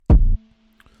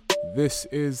This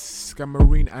is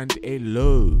Scammarine A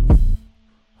Love,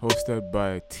 hosted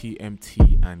by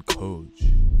TMT and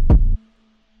Coach.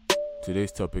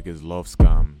 Today's topic is love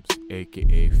scams,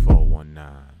 aka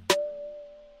 419.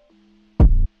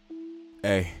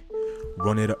 Hey,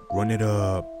 run it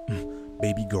up,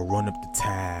 baby girl, run up the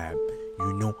tab.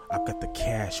 You know I got the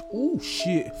cash. Ooh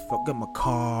shit, forgot my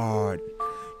card.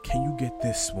 Can you get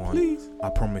this one? Please. I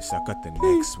promise I got the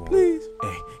next one. Please.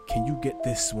 Hey, can you get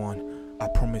this one? I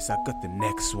promise I got the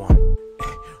next one.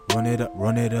 Hey, run it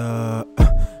up.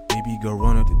 Baby girl,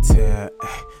 run up the tab.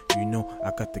 Hey, you know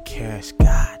I got the cash.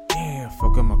 God damn,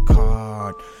 forgot my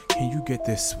card. Can you get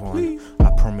this one? Please. I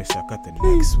promise I got the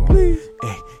next one. Please.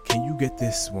 Hey, can you get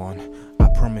this one? I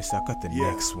promise I got the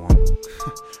next one.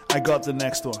 I got the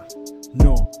next one.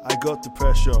 No, I got the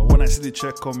pressure. When I see the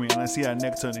check coming and I see her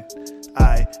neck turning,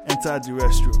 I enter the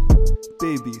restroom.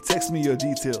 Baby, text me your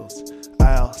details.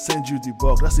 I'll send you the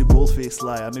box. That's a bold-faced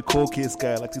lie. I'm a cold case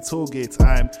guy, like the toll gates.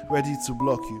 I'm ready to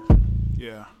block you.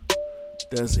 Yeah.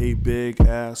 There's a big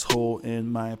asshole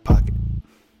in my pocket.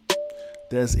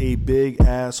 There's a big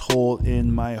asshole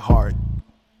in my heart.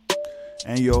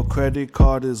 And your credit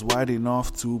card is wide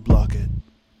enough to block it.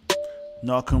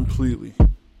 Not completely,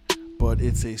 but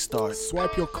it's a start.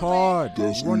 Swipe your card.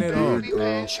 Run it up.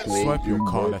 Swipe your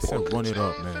card. I said run it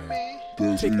up, man.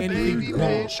 Take anything you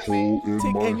want.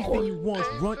 Take anything you want.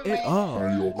 Run it up.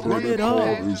 Run it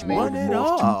up. Run it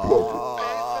up.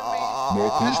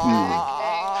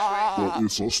 But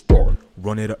it's a start.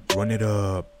 Run it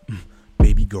up.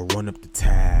 Baby girl, run up the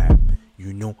tab.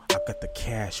 You know I got the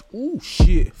cash. Ooh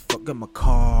shit, forgot my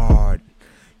card.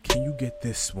 Can you get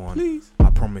this one? Please. I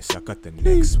promise I got the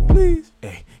next one. Please.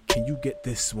 Hey, can you get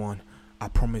this one? I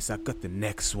promise I got the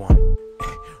next one.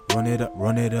 Hey, run it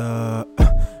up.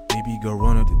 Baby girl,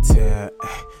 run up the tab.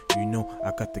 Hey, you know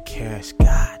I got the cash.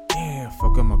 God damn,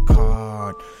 forgot my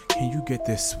card. Can you get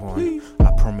this one? Please.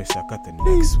 I promise I got the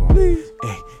next one. Hey,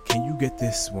 can you get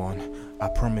this one? I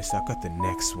promise I got the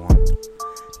next one.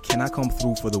 Can I come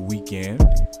through for the weekend?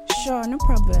 Sure, no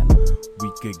problem.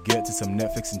 We could get to some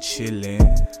Netflix and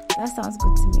chillin'. That sounds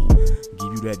good to me.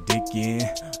 Give you that dick in.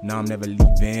 Now I'm never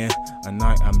leaving. A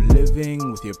night I'm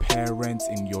living with your parents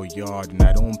in your yard and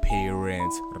I don't pay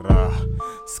rent. Rah,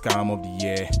 scam of the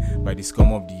year, by the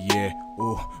scum of the year.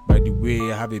 Oh, by the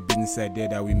way, I have a business idea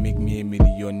that will make me a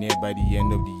millionaire by the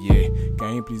end of the year.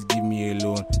 Can you please give me a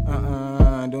loan?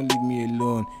 Don't leave me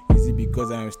alone. Is it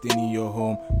because I am staying in your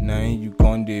home? Now you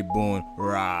can't dey bone.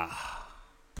 Rah.